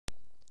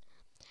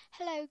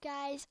Hello,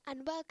 guys,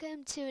 and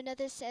welcome to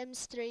another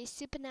Sims 3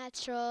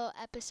 Supernatural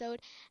episode.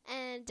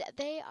 And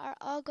they are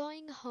all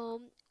going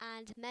home,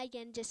 and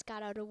Megan just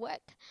got out of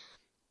work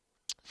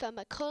from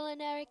a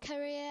culinary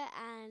career,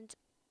 and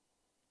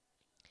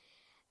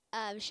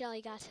she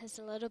only got us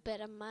a little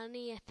bit of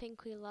money. I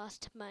think we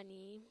lost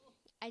money.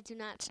 I do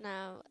not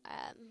know.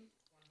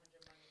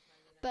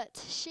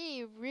 But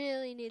she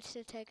really needs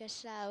to take a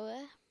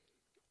shower.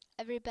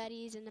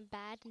 Everybody's in a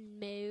bad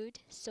mood,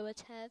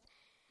 sort of.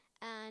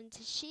 And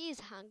she's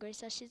hungry,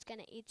 so she's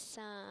gonna eat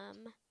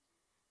some.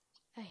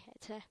 Okay,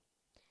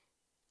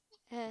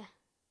 uh,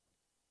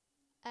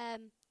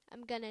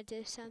 I'm gonna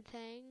do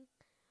something.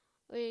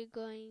 We're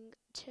going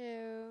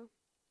to.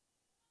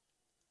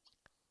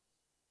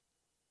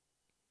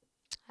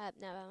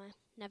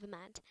 Never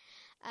mind.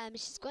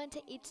 She's going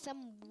to eat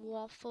some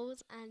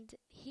waffles, and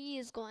he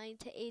is going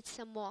to eat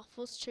some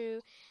waffles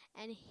too.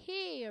 And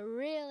he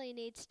really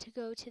needs to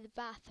go to the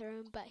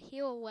bathroom, but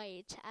he'll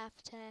wait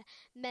after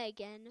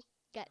Megan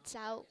gets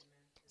out.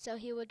 So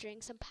he will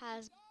drink some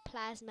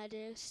plasma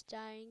juice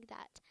during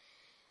that.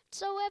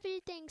 So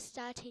everything's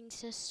starting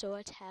to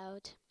sort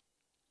out.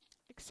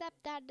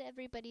 Except that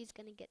everybody's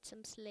gonna get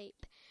some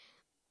sleep.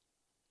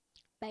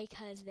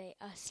 Because they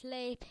are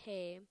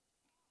sleepy.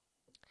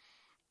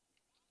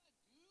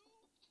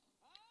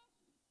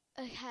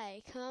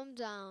 Okay, calm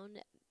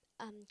down.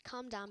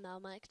 Calm down,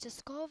 Melmac.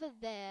 Just go over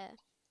there.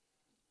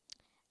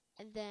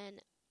 And then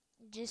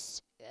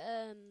just,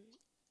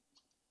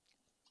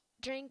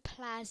 drink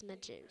plasma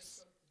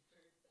juice.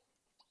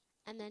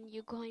 And then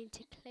you're going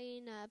to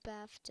clean up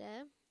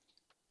after.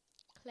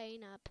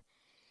 Clean up.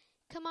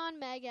 Come on,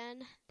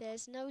 Megan.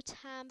 There's no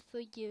time for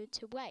you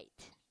to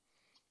wait.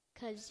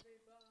 'Cause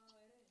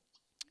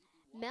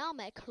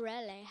Melmac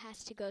really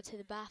has to go to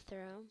the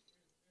bathroom.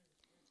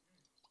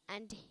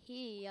 And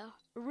he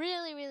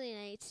really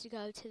needs to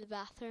go to the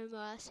bathroom,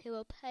 or else he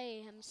will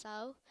pay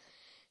himself.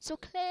 So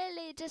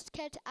clearly just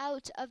get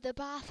out of the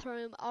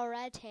bathroom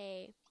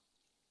already,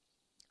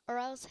 or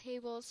else he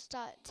will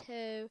start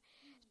to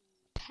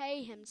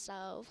pay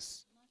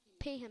himself.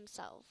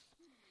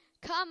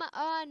 Come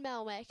on,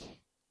 Melwick.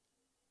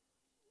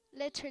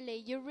 Literally,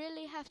 you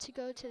really have to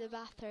go to the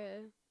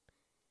bathroom.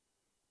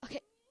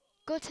 Okay,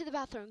 go to the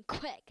bathroom,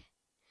 quick.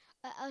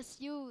 Or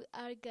else you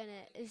are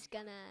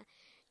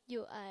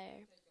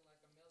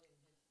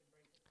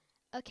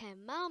Okay,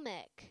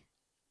 Melmick.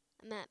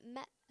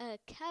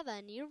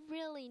 Kevin, you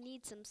really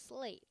need some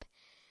sleep.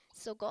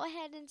 So go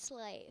ahead and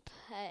sleep.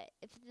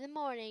 If in the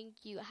morning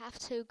you have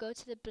to go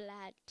to the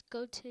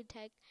go to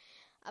take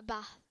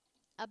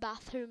a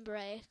bathroom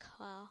break,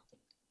 well,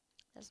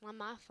 that's not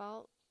my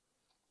fault.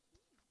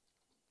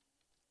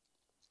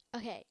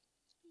 Okay,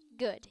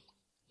 good.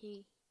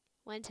 He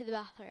went to the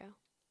bathroom.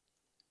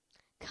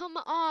 Come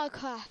on,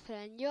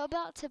 Catherine, you're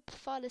about to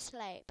fall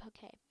asleep.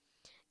 Okay.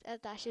 I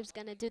thought she was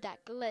gonna do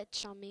that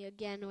glitch on me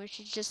again, where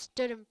she just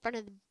stood in front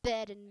of the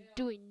bed and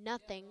doing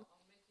nothing.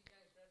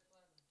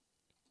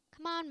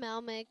 Come on,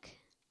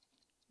 Melmick.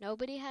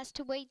 Nobody has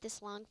to wait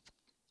this long.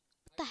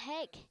 What the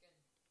heck?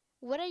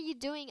 What are you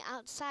doing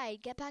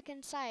outside? Get back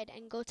inside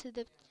and go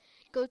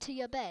to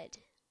your bed.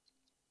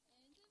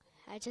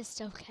 I just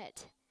don't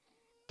get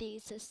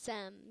these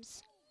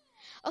Sims.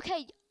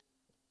 Okay,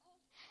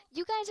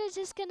 you guys are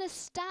just gonna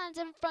stand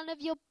in front of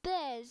your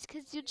beds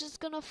because you're just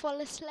gonna fall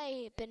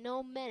asleep in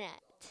no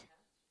minute.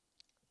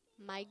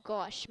 My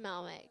gosh,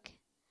 Melwick.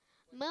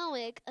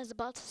 Melwick is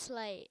about to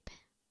sleep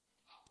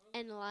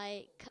in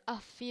like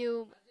a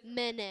few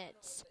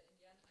minutes.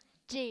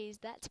 Jeez,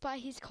 that's why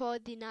he's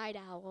called the night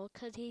owl,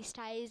 'cause he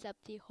stays up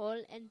the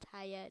whole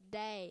entire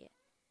day.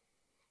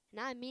 And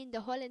I mean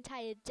the whole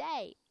entire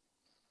day.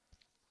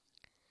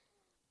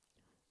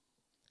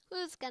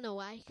 Who's gonna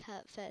wake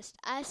up first?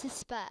 I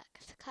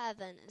suspect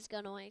Kevin is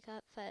gonna wake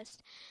up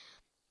first.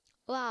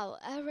 Wow,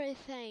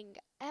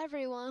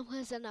 everyone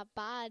was in a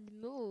bad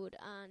mood,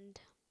 and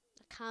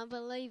I can't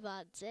believe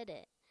I did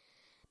it.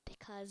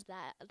 Because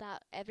that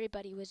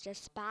everybody was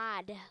just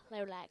bad. They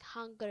were like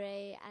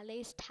hungry, at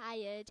least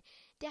tired.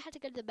 They had to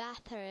go to the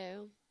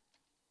bathroom.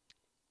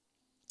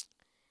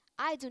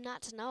 I do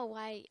not know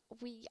why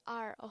we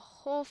are a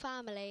whole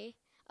family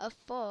of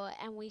 4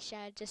 and we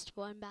share just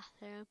one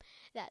bathroom.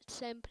 That's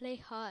simply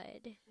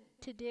hard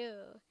to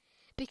do.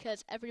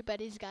 Because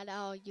everybody's gotta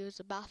all use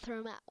a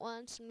bathroom at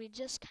once and we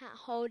just can't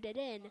hold it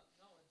in.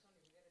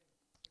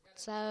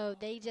 So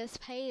they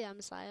just pay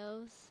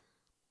themselves.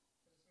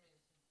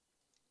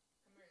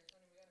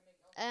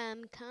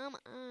 Come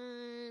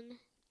on.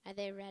 Are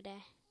they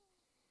ready?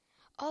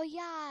 Oh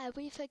yeah,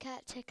 we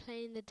forgot to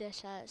clean the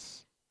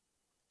dishes.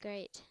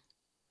 Great.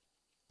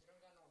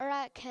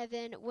 Alright,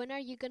 Kevin, when are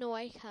you gonna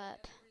wake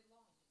up?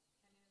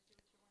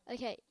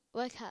 Okay,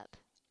 wake up.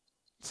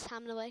 It's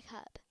time to wake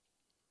up.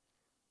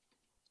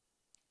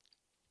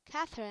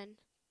 Catherine.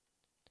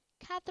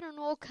 Catherine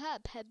woke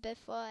up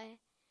before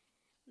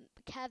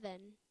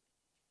Kevin.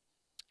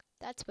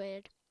 That's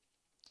weird.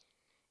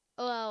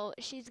 Well,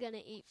 she's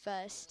gonna eat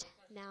first.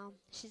 Now,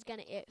 she's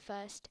gonna eat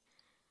first.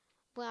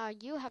 Well,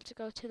 you have to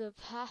go to the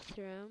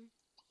bathroom.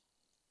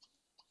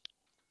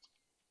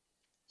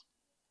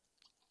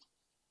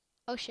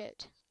 Oh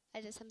shoot, I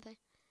did something.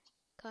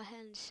 Go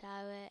ahead and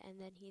shower, and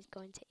then he's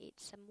going to eat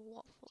some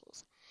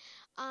waffles.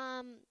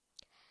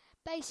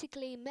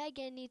 Basically,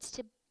 Megan needs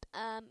to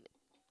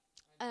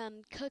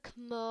um cook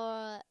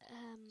more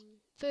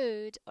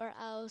food, or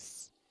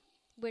else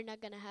we're not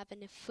gonna have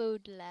any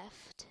food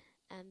left,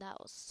 and that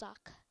will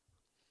suck.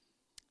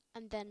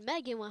 And then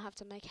Megan will have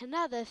to make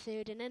another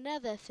food and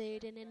another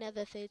food and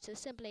another food. So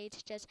simply,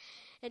 it's just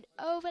an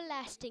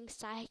everlasting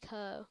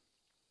cycle.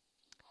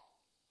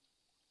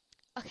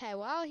 Okay,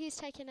 while he's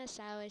taking a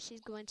shower,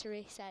 she's going to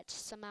research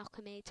some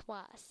alchemy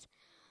twice.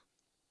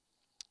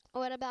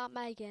 What about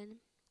Megan?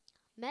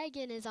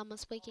 Megan is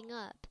almost waking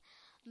up.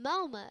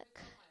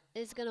 Melmock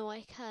is gonna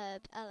wake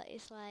up at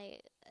least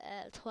like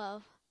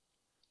 12.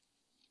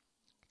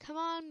 Come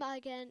on,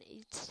 Megan,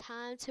 it's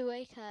time to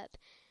wake up.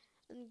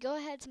 And go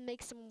ahead and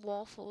make some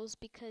waffles,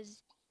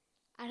 because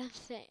I don't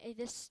think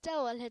there's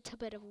still a little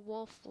bit of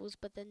waffles,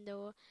 but then there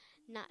will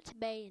not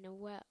be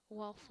any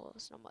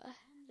waffles no more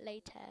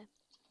later.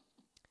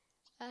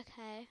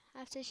 Okay,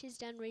 after she's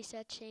done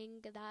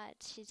researching that,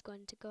 she's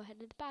going to go ahead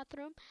to the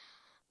bathroom.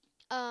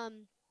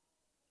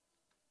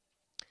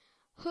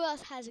 Who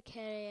else has a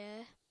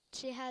career?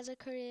 She has a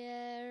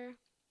career.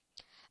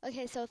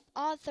 Okay, so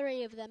all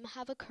three of them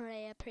have a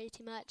career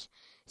pretty much.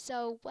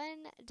 So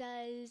when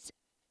does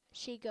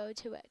she go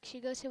to work? She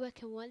goes to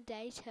work in 1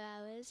 day, 2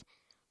 hours.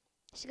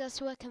 She goes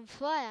to work in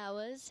 4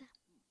 hours.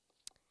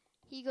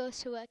 He goes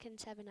to work in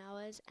 7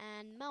 hours,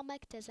 and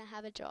Melmock doesn't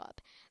have a job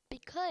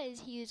because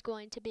he is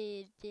going to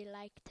be the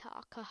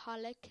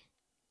alcoholic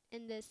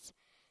in this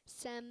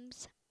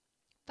Sims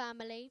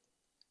family,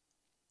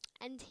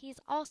 and he's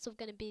also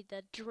going to be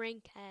the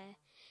drinker,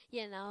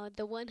 you know,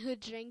 the one who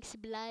drinks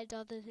blood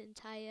all the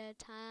entire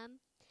time,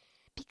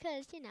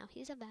 because, you know,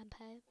 he's a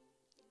vampire.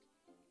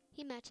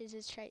 He matches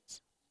his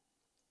traits.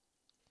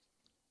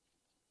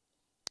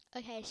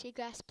 Okay, she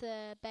grasped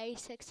the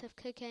basics of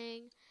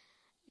cooking.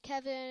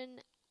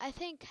 I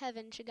think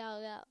Kevin should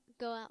go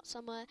out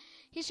somewhere.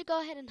 He should go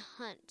ahead and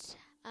hunt.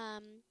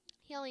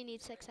 He only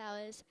needs 6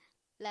 hours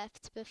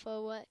left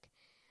before work.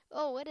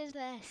 Oh, what is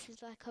this?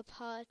 It's like a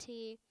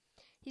party.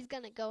 He's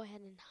gonna go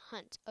ahead and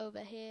hunt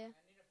over here.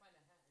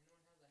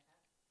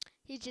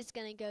 He's just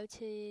gonna go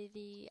to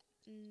the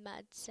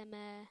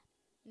Midsummer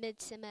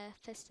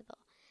Festival.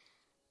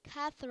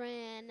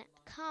 Catherine,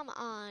 come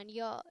on,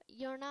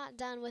 you're not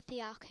done with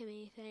the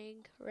alchemy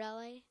thing,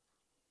 really?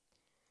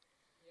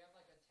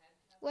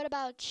 What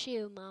about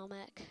you,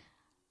 Melmock?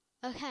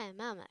 Okay,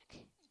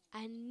 Melmock.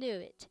 I knew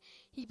it.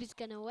 He was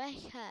gonna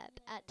wake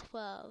up at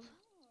 12.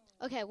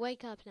 Okay,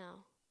 wake up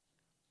now.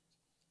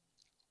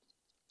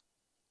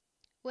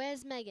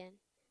 Where's Megan?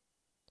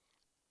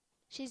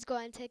 She's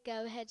going to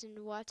go ahead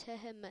and water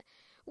him.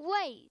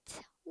 Wait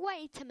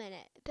a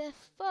minute.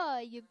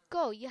 Before you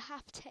go, you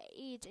have to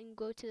eat and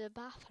go to the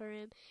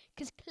bathroom,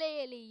 because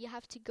clearly you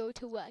have to go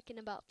to work in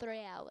about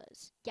 3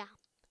 hours. Yeah,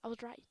 I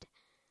was right.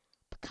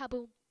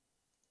 Kaboom.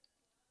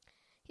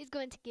 He's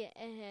going to get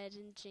ahead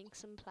and drink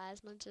some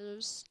plasma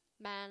juice.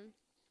 Man,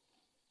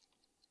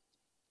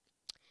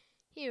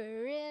 he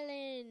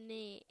really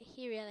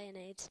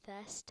needs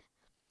this.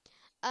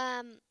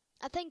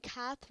 I think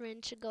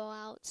Catherine should go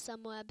out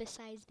somewhere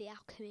besides the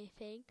alchemy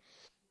thing.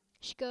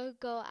 She could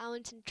go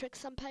out and trick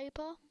some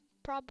people,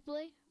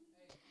 probably.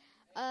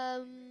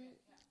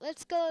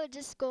 Let's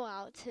just go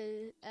out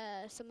to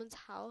someone's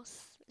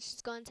house.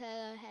 She's going to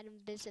head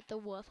and visit the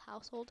Wolf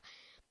household,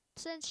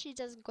 since she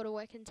doesn't go to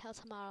work until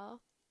tomorrow.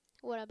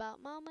 What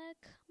about Melmock?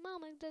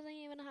 Melmock doesn't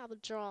even have a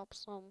job,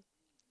 so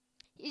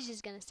he's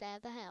just gonna stay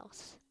at the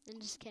house.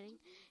 I'm just kidding.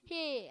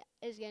 He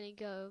is gonna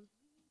go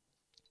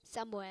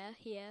somewhere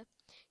here.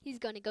 He's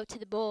gonna go to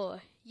the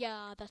bar.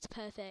 Yeah, that's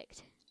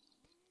perfect.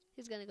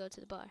 He's gonna go to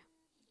the bar.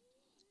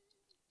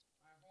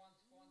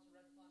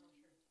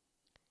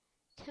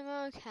 Come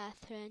on,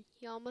 Catherine.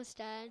 You're almost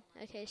done.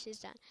 Okay, she's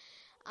done.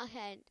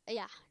 Okay,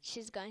 yeah,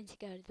 she's going to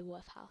go to the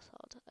Wolf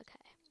household. Okay,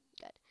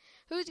 good.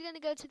 Who's gonna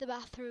go to the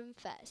bathroom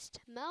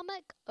first,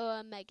 Melmock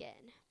or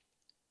Megan?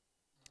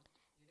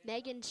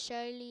 Megan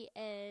surely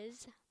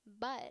is,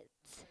 but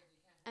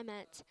I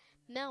meant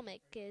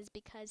Melmock is,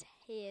 because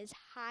his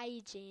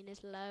hygiene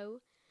is low.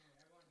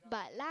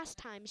 But last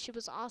time she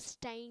was all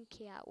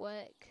stanky at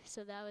work,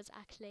 so that was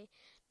actually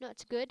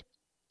not good.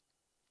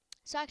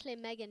 So actually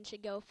Megan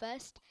should go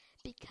first,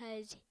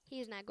 because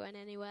he's not going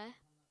anywhere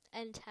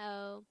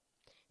until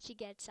she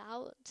gets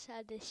out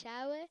of the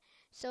shower.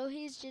 So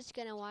he's just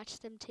gonna watch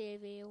some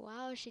TV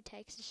while she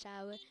takes a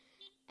shower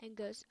and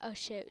goes, oh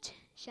shoot,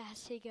 she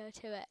has to go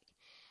to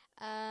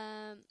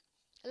work.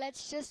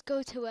 Let's just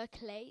go to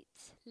work late,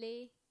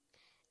 Lee.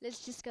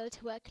 Let's just go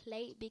to work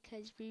late,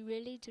 because we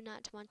really do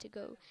not want to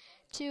go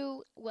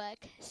to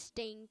work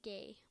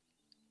stinky.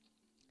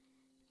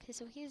 Okay,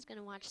 so he's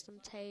gonna watch some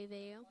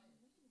TV.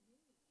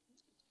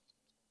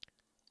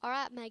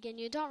 Alright, Megan,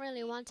 you don't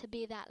really want to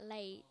be that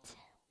late.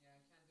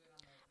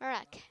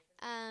 Alright,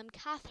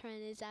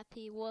 Catherine is at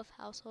the Wolf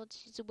household.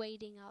 She's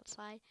waiting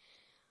outside.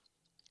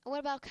 What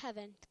about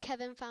Kevin?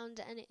 Kevin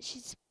found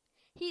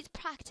he's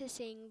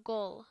practicing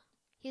goal.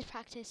 He's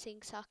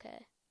practicing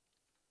soccer.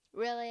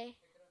 Really?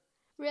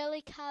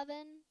 Really,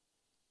 Calvin?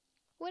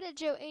 What did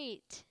you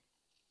eat?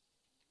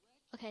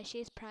 Okay,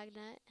 she's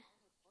pregnant.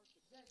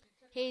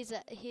 He's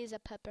a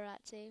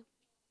paparazzi.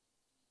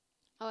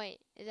 Oh wait,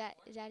 is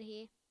that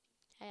he?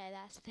 Yeah,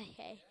 that's the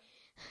he.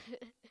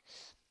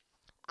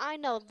 I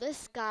know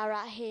this guy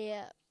right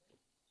here.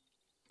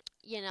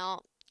 You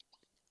know,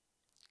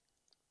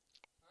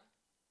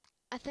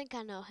 I think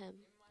I know him.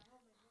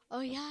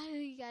 Oh yeah,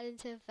 he got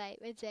into a fight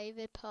with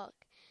David Puck.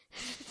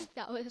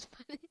 That was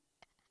funny.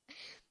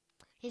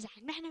 He's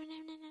like, no, no, no,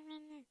 no, no, no,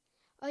 no.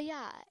 Oh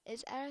yeah,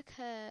 is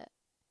Erica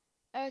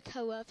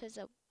Wolf is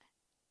a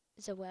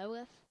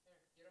werewolf?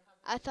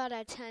 I thought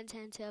I turned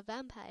her into a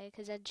vampire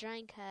because I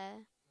drank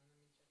her.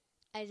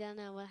 I don't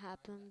know what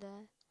happened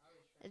there.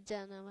 I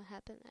don't know what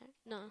happened there.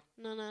 No,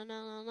 no, no,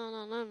 no, no, no,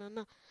 no, no, no,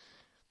 no.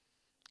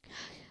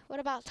 What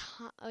about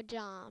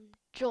John?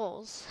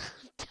 Jules.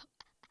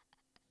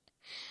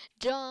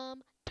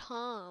 John,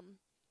 Tom.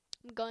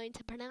 I'm going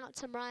to pronounce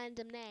some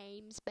random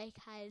names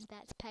because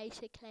that's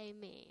basically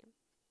me.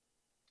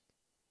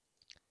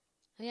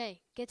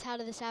 Okay, get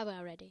out of the shower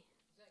already.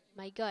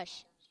 My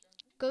gosh.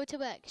 Go to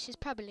work. She's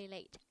probably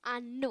late. I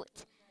knew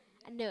it.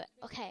 I knew it.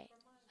 Okay.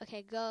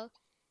 Okay, go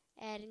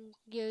and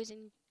use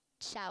and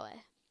shower.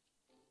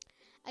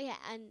 Okay,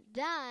 and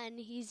then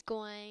he's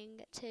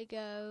going to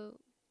go.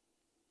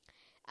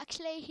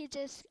 Actually, he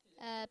just,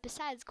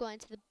 besides going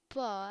to the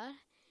bar,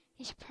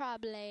 he should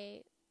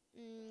probably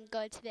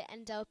go to the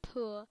indoor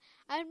pool.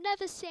 I've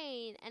never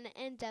seen an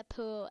indoor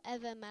pool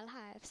ever in my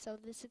life, so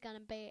this is gonna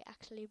be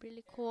actually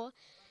really cool.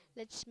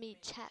 Let's me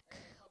check.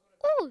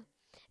 Ooh,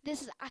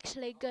 this is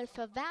actually good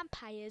for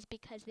vampires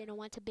because they don't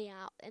want to be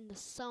out in the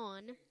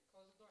sun.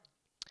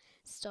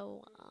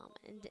 So,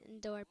 in the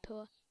indoor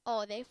pool.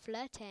 Oh, they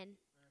flirting.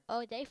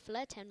 Oh, they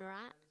flirting,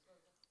 right?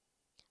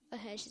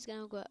 Okay, she's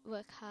gonna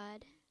work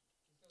hard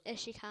if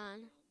she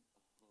can.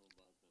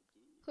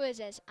 Who is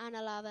this?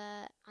 Anna Love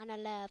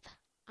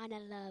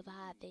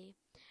Ivy.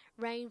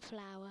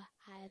 Rainflower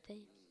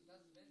Ivy.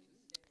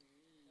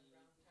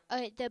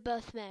 Oh, they're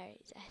both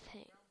married, I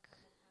think.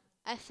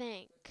 I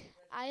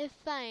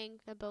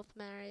think they're both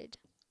married.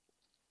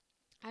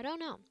 I don't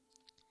know.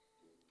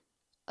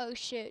 Oh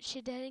shoot,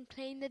 she didn't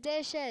clean the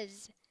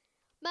dishes.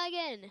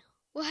 Megan,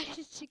 why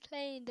did she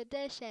clean the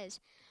dishes?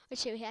 Oh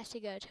shoot, he has to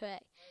go to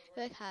it.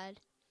 Work hard.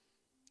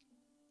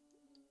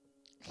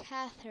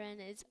 Catherine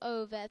is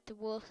over at the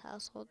Wolf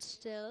household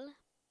still.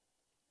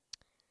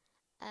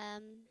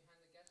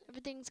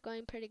 Everything's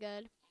going pretty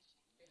good.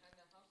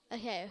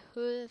 Okay,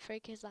 who the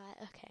freak is that?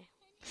 Okay.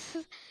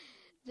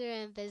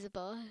 They're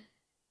invisible.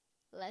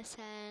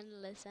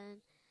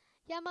 Listen.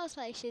 Yeah, most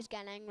likely she's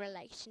getting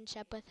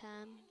relationship with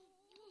him.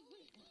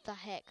 The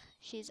heck?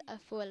 She's a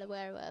full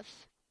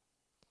werewolf.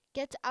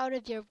 Get out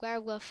of your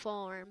werewolf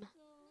form.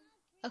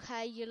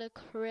 Okay, you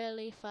look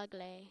really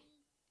fugly.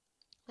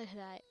 Look at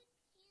that.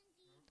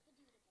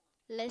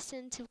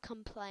 Listen to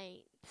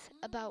complaints.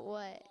 About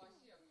what?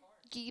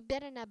 You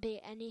better not be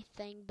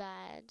anything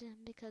bad,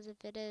 because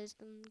if it is,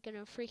 I'm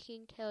gonna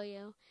freaking kill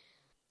you.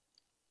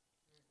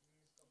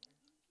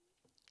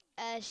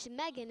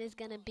 Megan is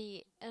gonna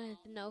be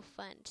no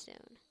fun soon.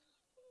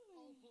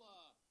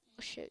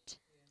 Oh, shoot.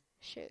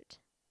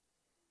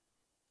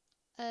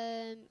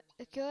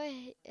 Go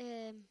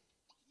ahead,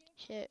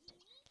 shoot.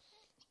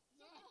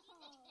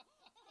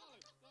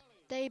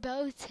 They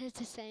both did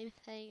the same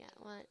thing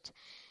at once.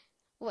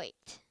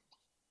 Wait.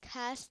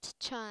 Cast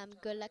charm,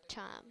 good luck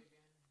charm.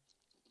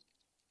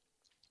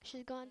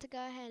 She's going to go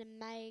ahead and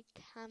make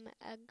him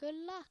a good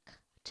luck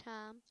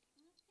charm.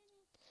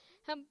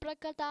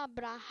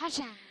 Abracadabra,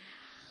 hasha.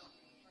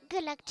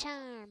 Good luck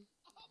charm.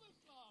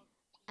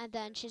 And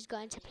then she's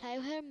going to play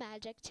with her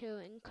magic to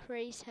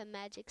increase her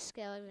magic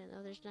skill, even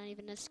though there's not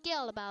even a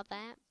skill about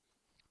that.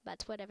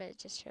 But whatever, it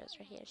just shows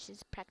right here.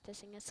 She's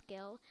practicing a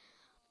skill.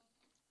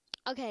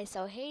 Okay,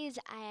 so he's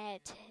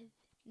at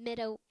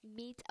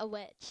Meet a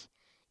Witch.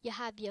 You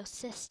have your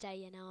sister,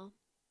 you know.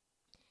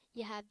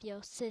 You have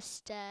your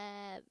sister,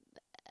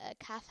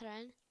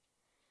 Catherine.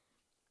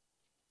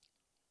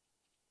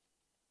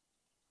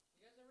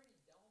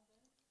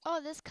 Oh,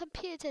 this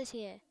computer's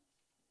here.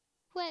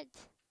 What?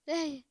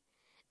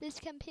 This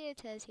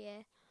computer's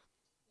here.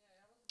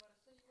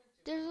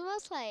 There's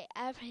almost like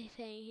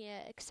everything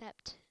here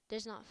except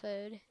there's not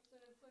food.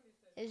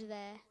 Is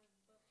there?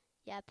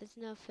 Yeah, there's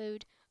no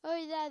food. Oh,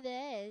 yeah,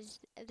 there is.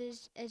 It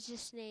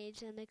just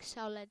needs a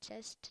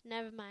mixologist.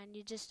 Never mind,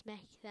 you just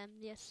make them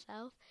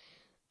yourself.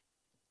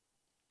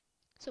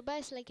 So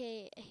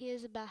basically,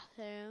 here's a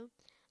bathroom,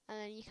 and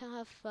then you can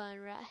have fun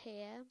right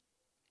here.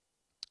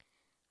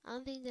 I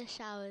don't think there's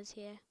showers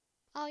here.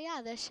 Oh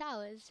yeah, there's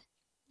showers.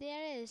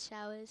 There is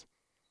showers.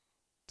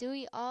 Do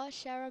we all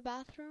share a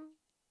bathroom?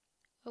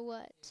 Or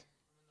what?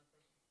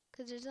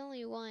 Because there's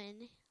only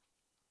one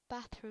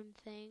bathroom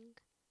thing.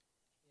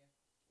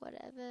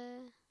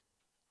 Whatever.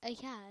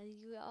 Yeah,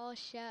 you all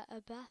share a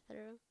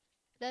bathroom.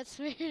 That's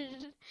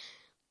weird.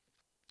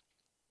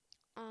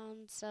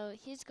 So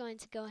he's going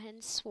to go ahead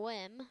and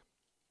swim.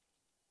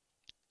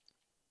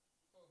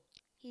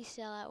 He's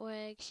still at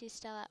work. She's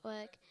still at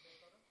work.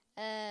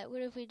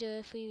 What if we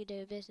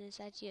do business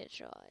as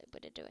usual? I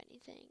wouldn't do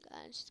anything.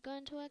 She's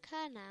going to work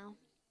hard now.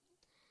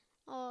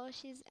 Oh,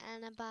 she's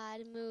in a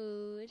bad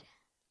mood.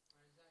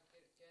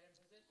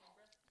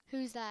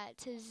 Who's that?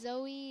 To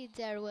Zoe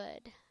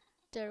Durwood.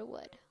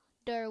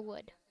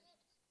 Durwood.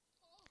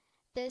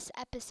 This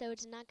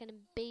episode's not gonna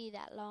be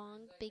that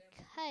long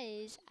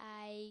because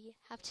I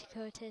have to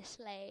go to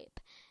sleep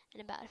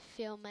in about a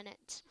few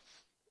minutes.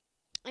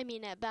 I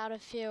mean, about a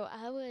few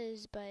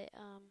hours, but,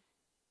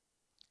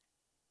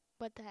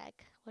 what the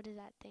heck? What is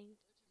that thing?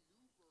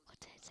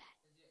 What is that?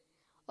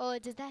 Oh,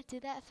 does that do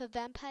that for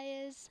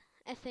vampires?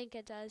 I think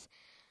it does.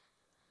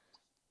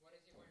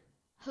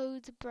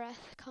 Hold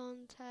breath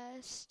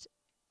contest.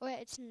 Wait,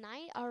 it's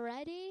night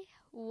already?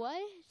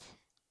 What?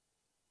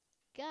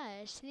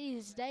 Gosh,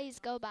 these days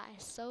go by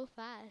so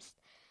fast.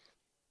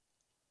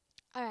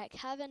 Alright,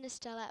 Kevin is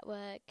still at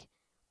work.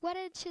 Why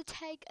didn't you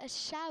take a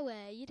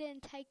shower? You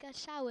didn't take a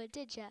shower,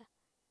 did ya?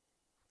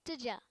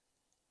 Did ya?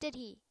 Did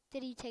he?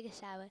 Did he take a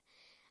shower?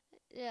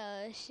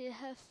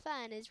 Her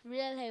fan is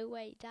really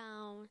way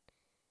down.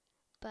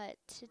 But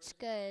it's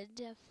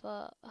good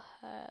for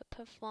her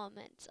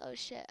performance. Oh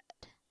shit.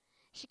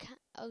 She can't.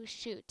 Oh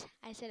shoot.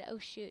 I said oh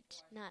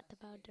shoot, not the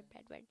powder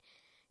bad word.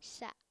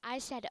 I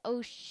said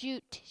oh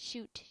shoot.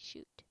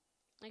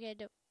 Okay,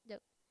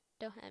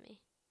 don't hurt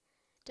me.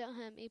 Don't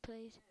hurt me,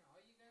 please.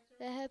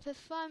 Her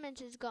performance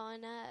is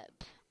going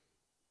up.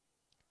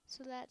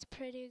 So that's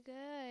pretty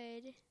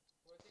good.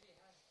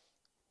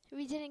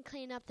 We didn't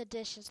clean up the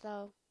dishes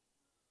though.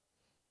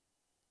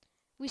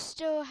 We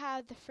still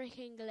have the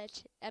freaking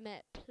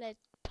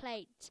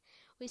plates.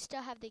 We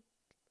still have the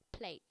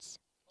plates.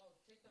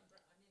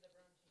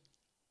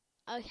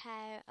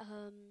 Okay,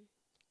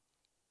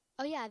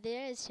 oh yeah,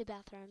 there is 2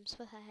 bathrooms.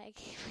 What the heck?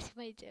 What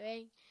am I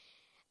doing?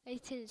 I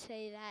didn't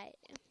say that.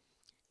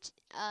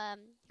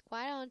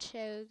 Why don't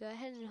you go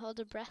ahead and hold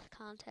a breath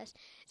contest?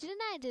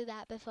 Didn't I do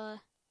that before?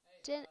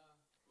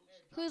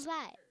 Who's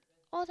that?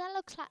 Oh, that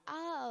looks like,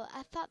 oh,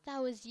 I thought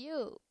that was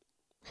you.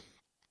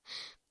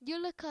 You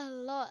look a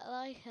lot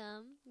like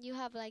him. You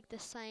have like the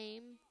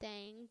same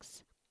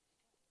things.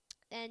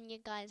 And you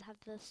guys have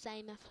the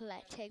same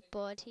athletic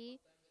body.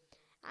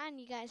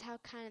 And you guys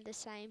have kind of the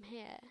same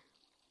hair.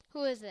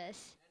 Who is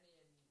this?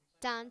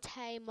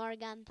 Dante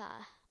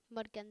Morgantha.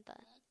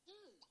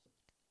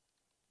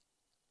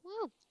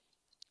 Woo.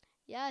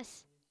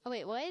 Yes. Oh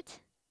wait, what?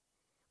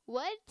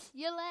 What?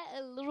 You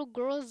let a little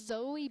girl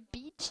Zoe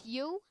beat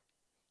you?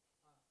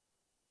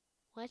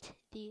 What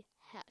the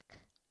heck?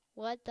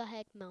 What the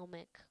heck,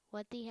 Melmick?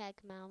 What the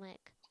heck,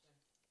 Melmick?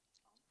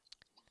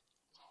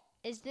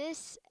 Is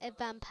this a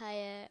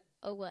vampire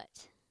or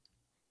what?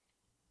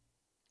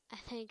 I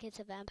think it's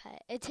a vampire.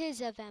 It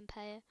is a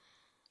vampire.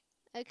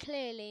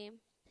 Clearly,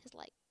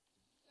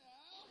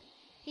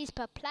 he's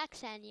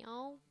perplexing,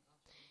 y'all.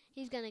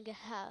 He's gonna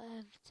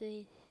have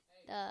the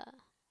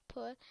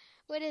poor.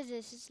 What is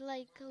this? It's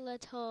like a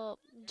little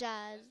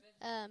jazz.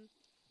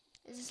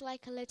 Is this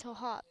like a little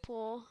hot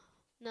pool?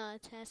 No,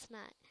 that's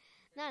not.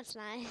 That's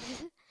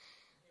nice.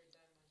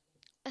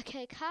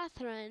 Okay,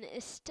 Catherine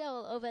is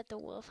still over at the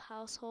Wolf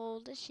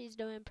household. She's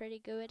doing pretty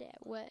good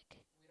at work.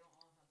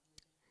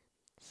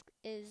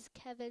 Is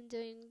Kevin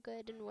doing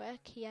good in work?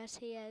 Yes,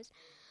 he is.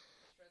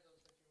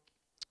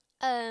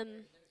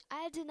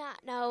 I do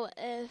not know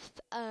if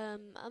a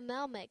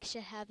Melmick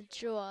should have a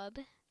job,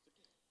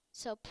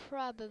 so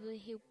probably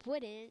he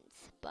wouldn't.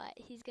 But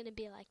he's gonna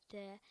be like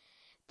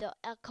the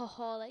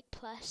alcoholic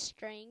plus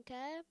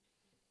drinker.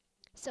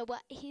 So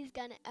what he's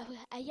gonna?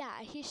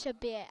 Yeah, he should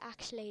be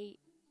actually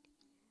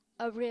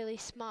a really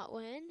smart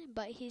one,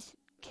 but he's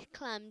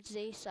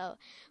clumsy. So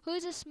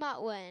who's a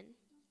smart one?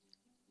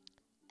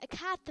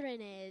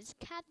 Catherine is.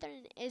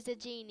 Catherine is a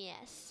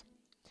genius.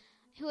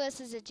 Who else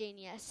is a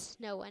genius?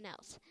 No one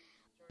else.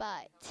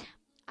 But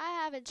I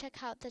haven't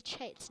checked out the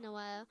traits in a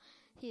while.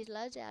 He's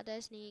low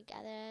Zelda, sneak,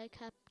 other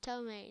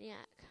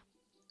kleptomaniac.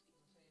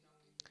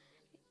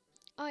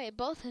 Oh yeah,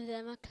 both of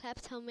them are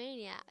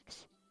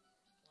kleptomaniacs.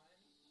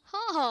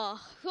 Oh,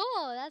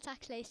 that's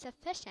actually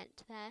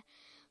sufficient there.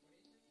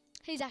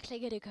 He's actually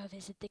gonna go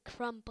visit the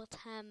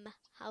Crumpleton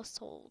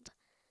household.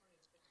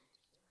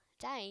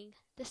 Dang,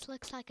 this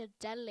looks like a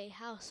deadly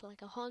house,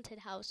 like a haunted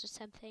house or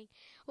something.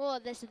 Well,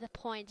 this is the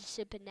point of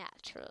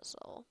Supernatural,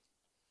 so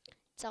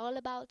it's all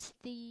about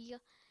the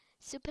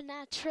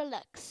supernatural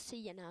looks,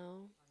 you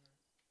know.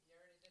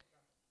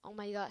 Oh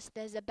my gosh,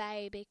 there's a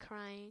baby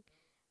crying.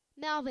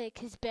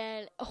 Malvik is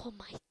barely, oh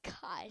my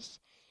gosh.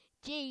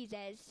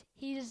 Jesus,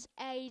 he's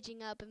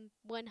aging up in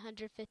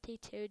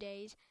 152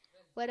 days.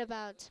 What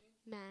about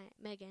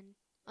Megan?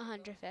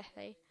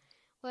 150.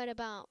 What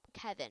about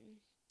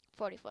Kevin?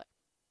 44.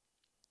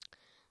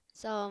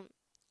 So,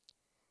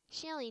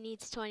 she only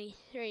needs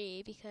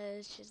 23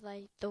 because she's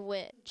like the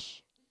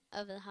witch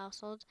of the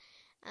household.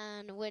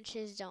 And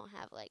witches don't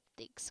have like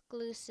the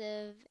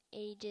exclusive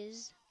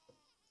ages.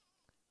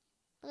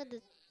 Look at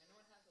this.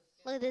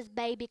 Look at this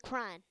baby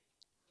crying.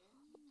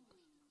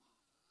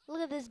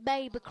 Look at this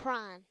baby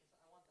crying.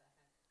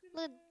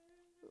 Look.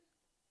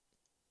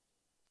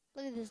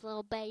 Look at this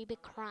little baby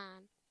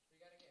crying.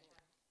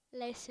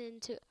 Listen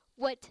to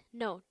what?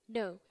 No,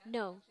 no,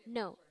 no,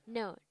 no,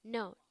 no,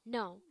 no,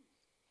 no.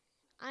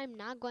 I'm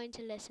not going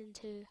to listen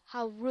to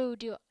how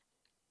rude you are.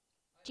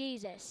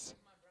 Jesus.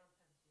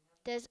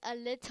 There's a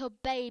little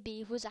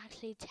baby who's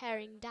actually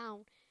tearing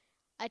down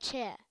a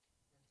chair.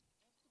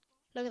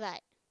 Look at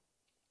that.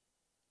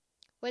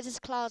 Where's his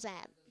claws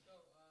at?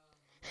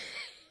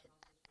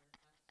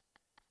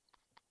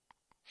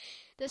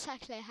 This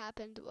actually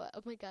happened.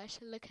 Oh my gosh,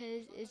 look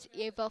at his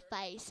evil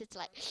face. It's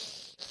like.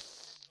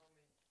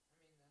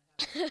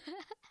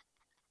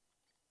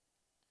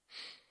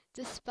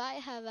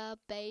 Despite how our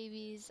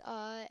babies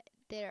are,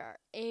 they're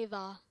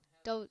evil.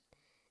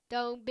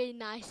 Don't be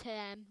nice to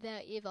them.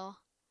 They're evil.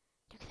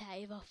 Look at that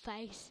evil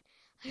face.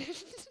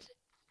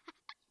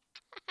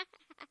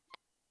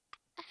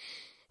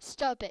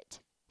 Stop it.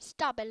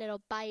 Stop it,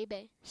 little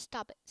baby.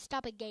 Stop it.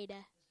 Stop it,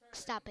 Gator.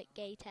 Stop it,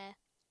 Gator.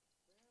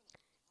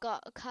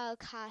 Got Kyle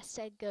cast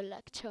said good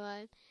luck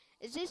charm.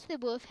 Is this the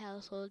wolf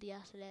household?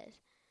 Yes, it is.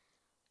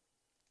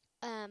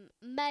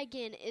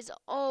 Megan is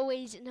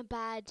always in a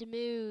bad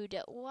mood.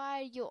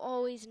 Why are you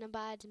always in a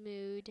bad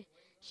mood?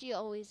 She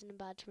always in a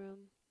bad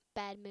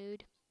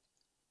mood.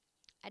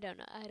 I don't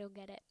know. I don't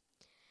get it.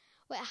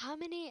 Wait, how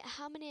many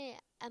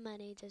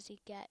money does he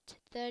get?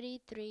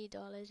 $33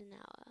 an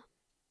hour.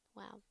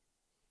 Wow,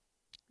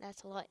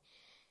 that's a lot.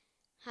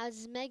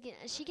 How's Megan?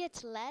 She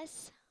gets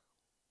less.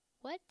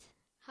 What?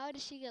 How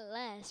does she get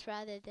less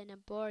rather than a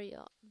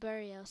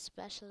burial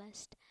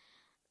specialist?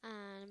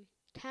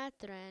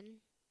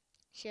 Catherine,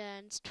 she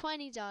earns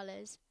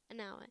 $20 an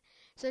hour.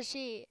 So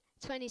she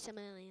 20 some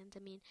millions. I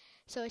mean,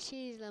 so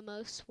she's the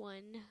most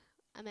one.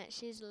 I mean,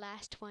 she's the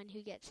last one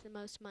who gets the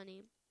most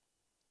money.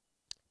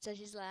 So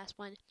she's the last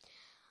one.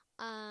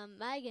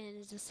 Megan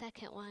is the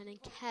second one,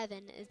 and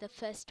Kevin is the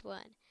first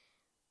one.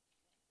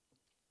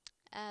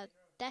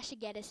 That should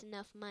get us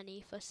enough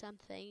money for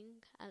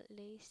something, at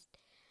least.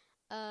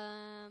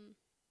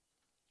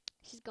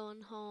 She's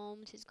going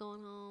home.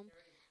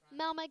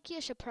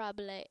 Melmac, should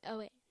probably. Oh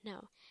wait,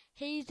 no.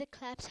 He's a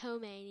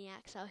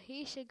kleptomaniac, so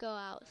he should go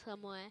out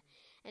somewhere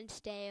and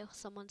steal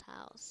someone's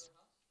house.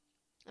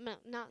 I mean,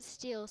 not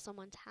steal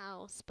someone's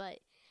house, but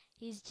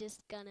he's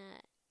just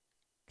gonna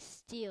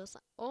steal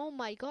some. Oh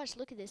my gosh,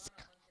 look at this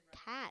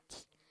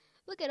cat.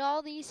 Look at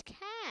all these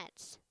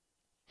cats.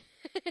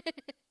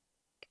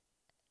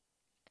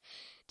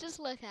 Just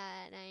look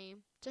at that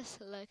name. Just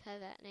look at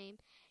that name.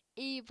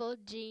 Evil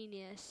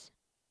Genius.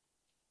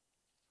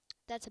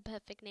 That's a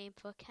perfect name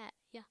for a cat,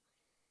 yeah.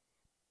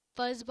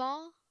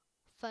 Fuzzball?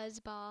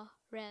 Fuzzball,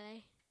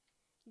 really?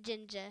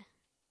 Ginger.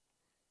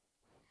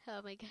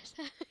 Oh my gosh.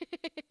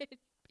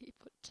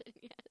 People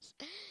genius.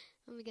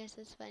 Oh my gosh,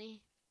 that's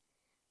funny.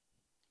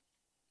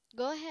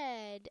 Go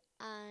ahead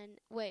and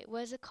wait,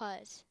 where's the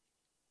cars?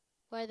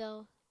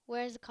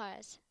 Where's the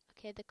cars?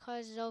 Okay, the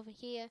cars is over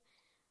here.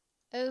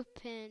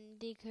 Open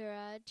the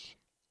garage.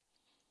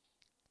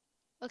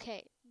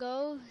 Okay,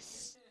 go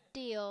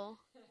steal.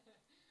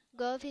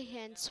 Go over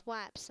here and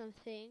swap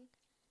something.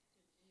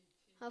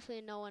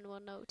 Hopefully no one will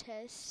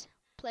notice.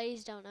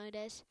 Please don't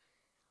notice.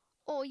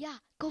 Oh yeah,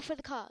 go for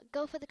the car.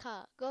 Go for the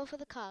car. Go for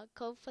the car.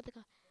 Go for the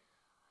car.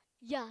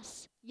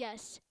 Yes,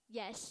 yes,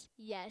 yes,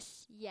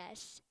 yes,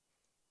 yes.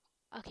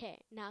 Okay,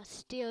 now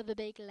steal the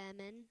big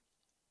lemon.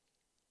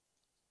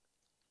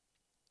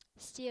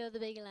 Steal the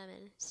big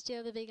lemon.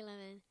 Steal the big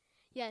lemon.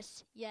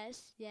 Yes,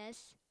 yes,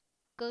 yes.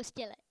 Go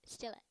steal it.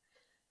 Steal it.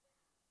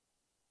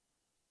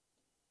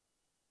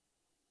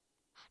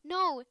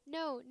 No,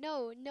 no,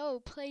 no, no,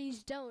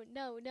 please don't.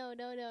 No, no,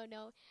 no, no,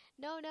 no.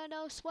 No, no,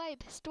 no.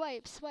 Swipe,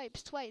 swipe, swipe,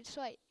 swipe,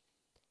 swipe.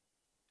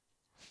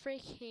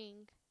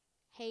 Freaking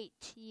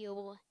hate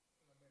you.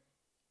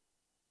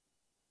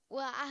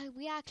 Well,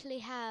 we actually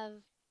have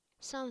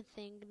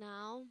something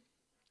now.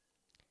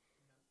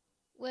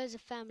 Where's the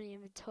family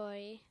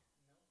inventory?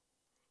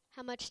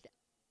 How much?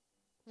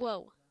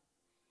 Whoa,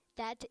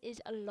 that is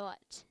a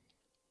lot.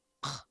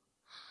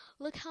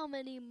 Look how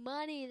many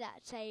money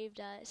that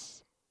saved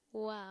us.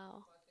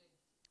 Wow.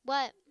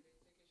 What?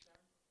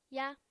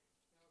 Yeah?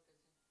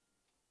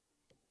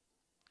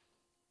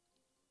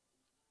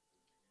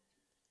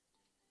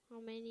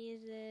 How many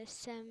is this?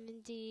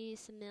 70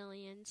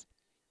 millions.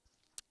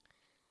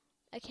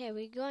 Okay,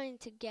 we're going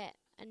to get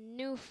a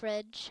new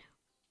fridge.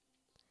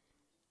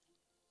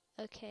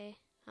 Okay,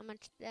 how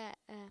much that?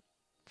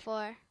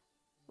 4.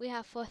 We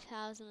have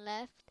 4,000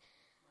 left.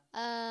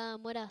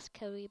 What else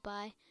can we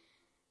buy?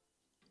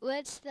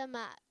 What's the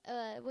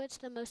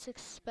most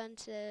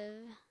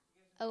expensive?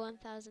 Oh,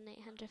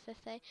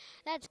 1,850.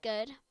 That's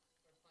good.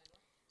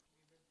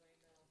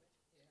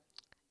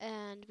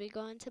 And we're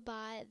going to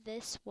buy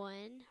this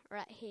one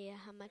right here.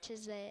 How much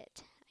is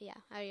it? Yeah,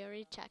 I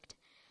already checked.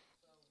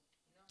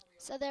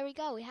 So there we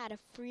go. We had a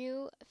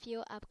few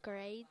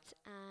upgrades.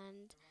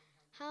 And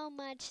how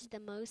much is the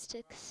most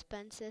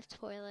expensive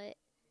toilet?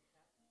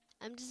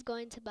 I'm just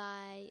going to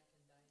buy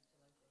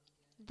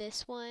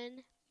this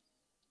one.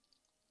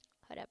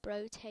 Hold up,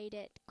 rotate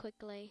it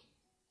quickly.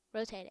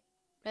 Rotate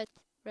it.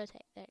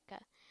 Rotate. There you go.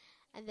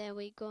 And then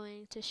we're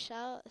going to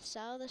sell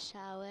the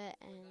shower,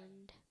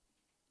 and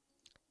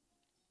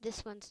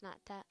this one's not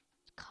that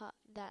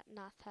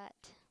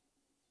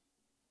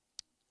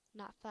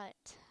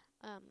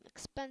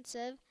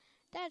expensive.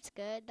 That's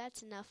good.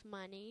 That's enough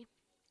money.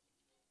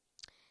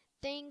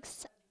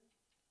 Thanks,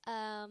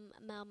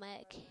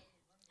 Melmac.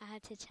 I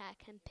had to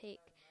check and pick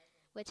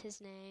what's his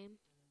name.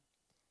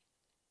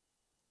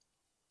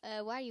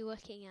 Why are you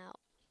working out?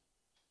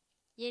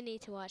 You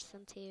need to watch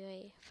some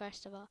TV,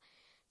 first of all.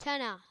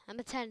 Turn off. I'm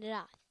gonna turn it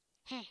off.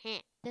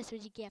 That's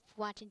what you get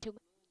for watching too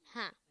much.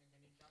 Huh.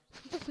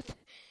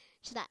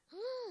 She's like,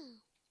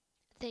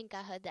 I think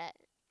I heard that.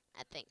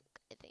 I think.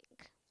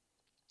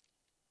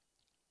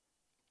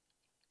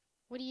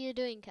 What are you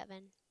doing,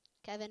 Kevin?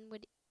 Kevin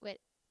would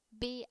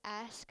be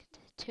asked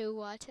to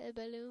watch a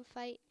balloon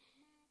fight.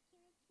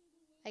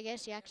 I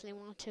guess you actually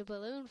want to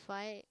balloon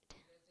fight.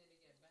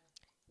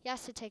 He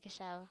has to take a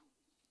shower.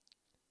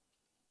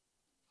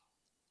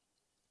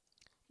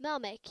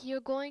 Melmac,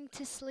 you're going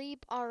to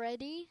sleep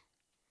already?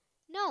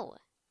 No.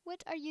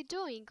 What are you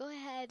doing? Go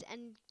ahead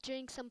and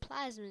drink some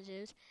plasma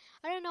juice.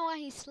 I don't know why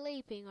he's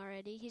sleeping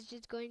already. He's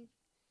just going.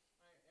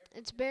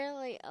 It's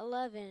barely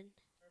 11.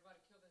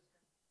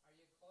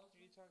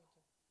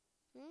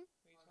 Hmm?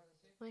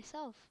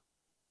 Myself.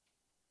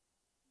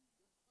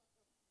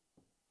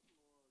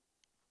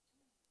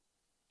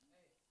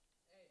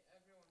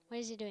 What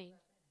is he doing?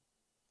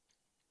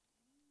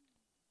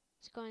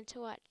 He's going to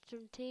watch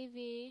some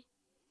TV.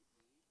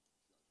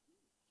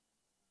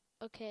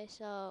 Okay,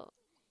 so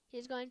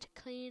he's going to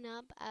clean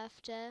up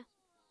after.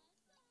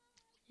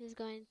 She's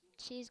going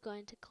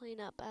to clean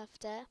up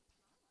after.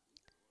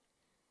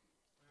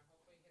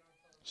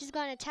 She's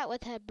going to chat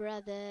with her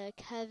brother,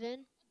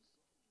 Kevin.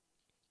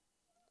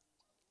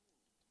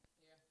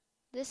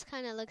 This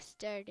kind of looks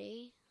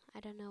dirty. I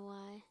don't know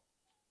why.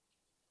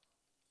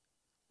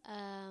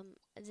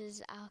 This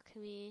is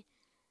alchemy.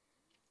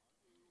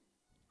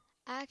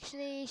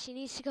 Actually, she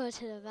needs to go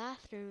to the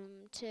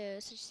bathroom too,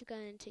 so she's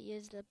going to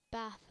use the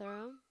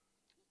bathroom.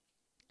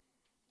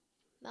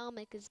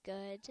 Melmac is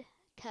good.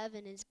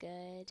 Kevin is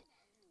good.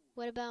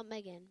 What about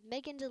Megan?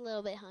 Megan's a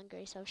little bit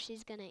hungry, so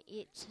she's gonna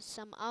eat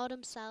some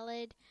autumn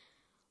salad.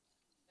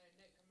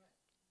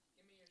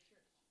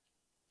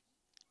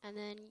 And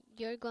then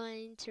you're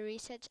going to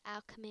research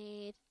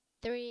alchemy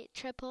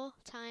triple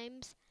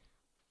times.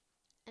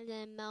 And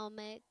then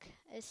Melmac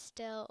is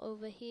still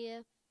over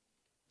here.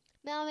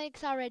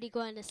 Melmac's already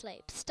going to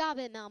sleep. Stop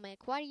it,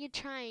 Melmac. Why are you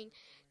trying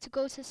to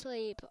go to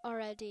sleep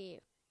already?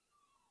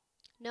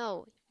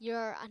 No,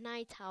 you're a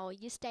night owl.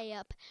 You stay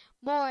up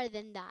more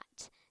than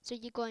that. So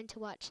you're going to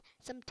watch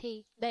some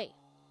TV.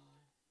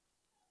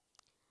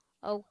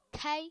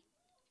 Okay?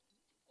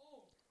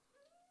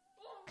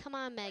 Come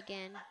on,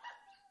 Megan.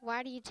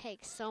 Why do you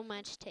take so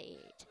much to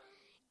eat?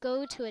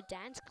 Go to a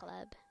dance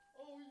club.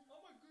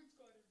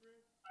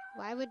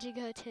 Why would you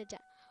go to a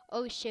dance?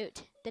 Oh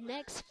shoot, the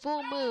next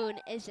full moon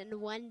is in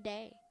 1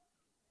 day.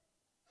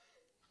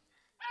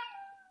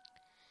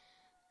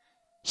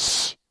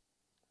 Shh!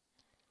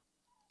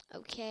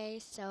 Okay,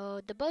 so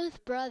the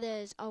both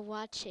brothers are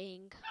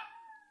watching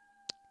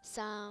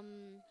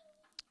some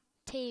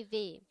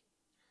TV.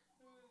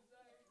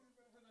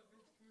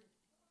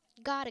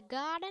 Got a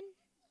garden?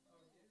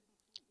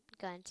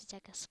 Going to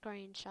take a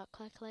screenshot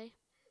quickly.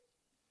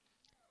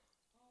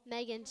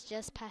 Megan's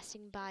just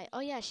passing by. Oh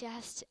yeah, she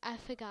has to, I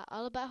forgot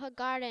all about her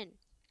garden.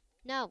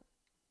 No.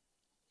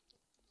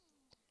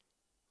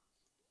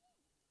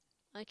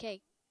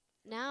 Okay,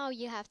 now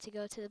you have to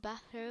go to the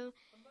bathroom.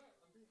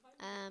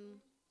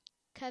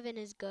 Kevin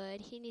is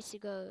good. He needs to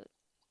go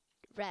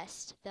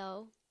rest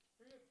though.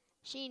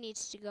 She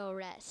needs to go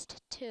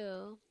rest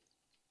too.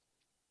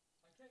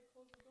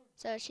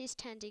 So she's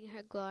tending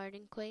her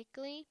garden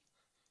quickly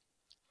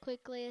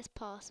as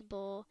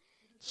possible.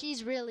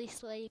 She's really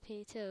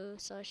sleepy too,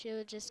 so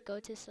she'll just go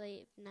to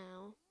sleep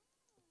now.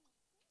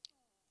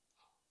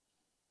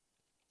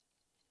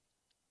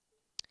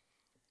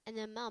 And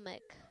then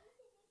Melmac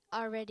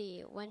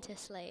already went to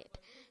sleep.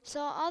 So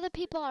all the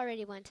people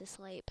already went to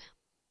sleep.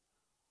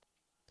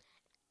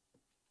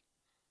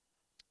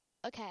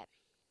 Okay.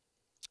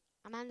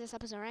 I'm on this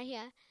episode right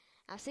here.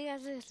 I'll see you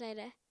guys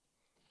later.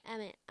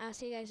 I'll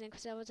see you guys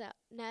next episode.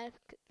 I'm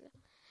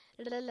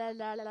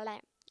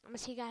gonna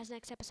see you guys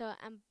next episode,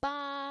 and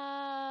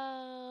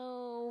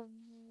bye.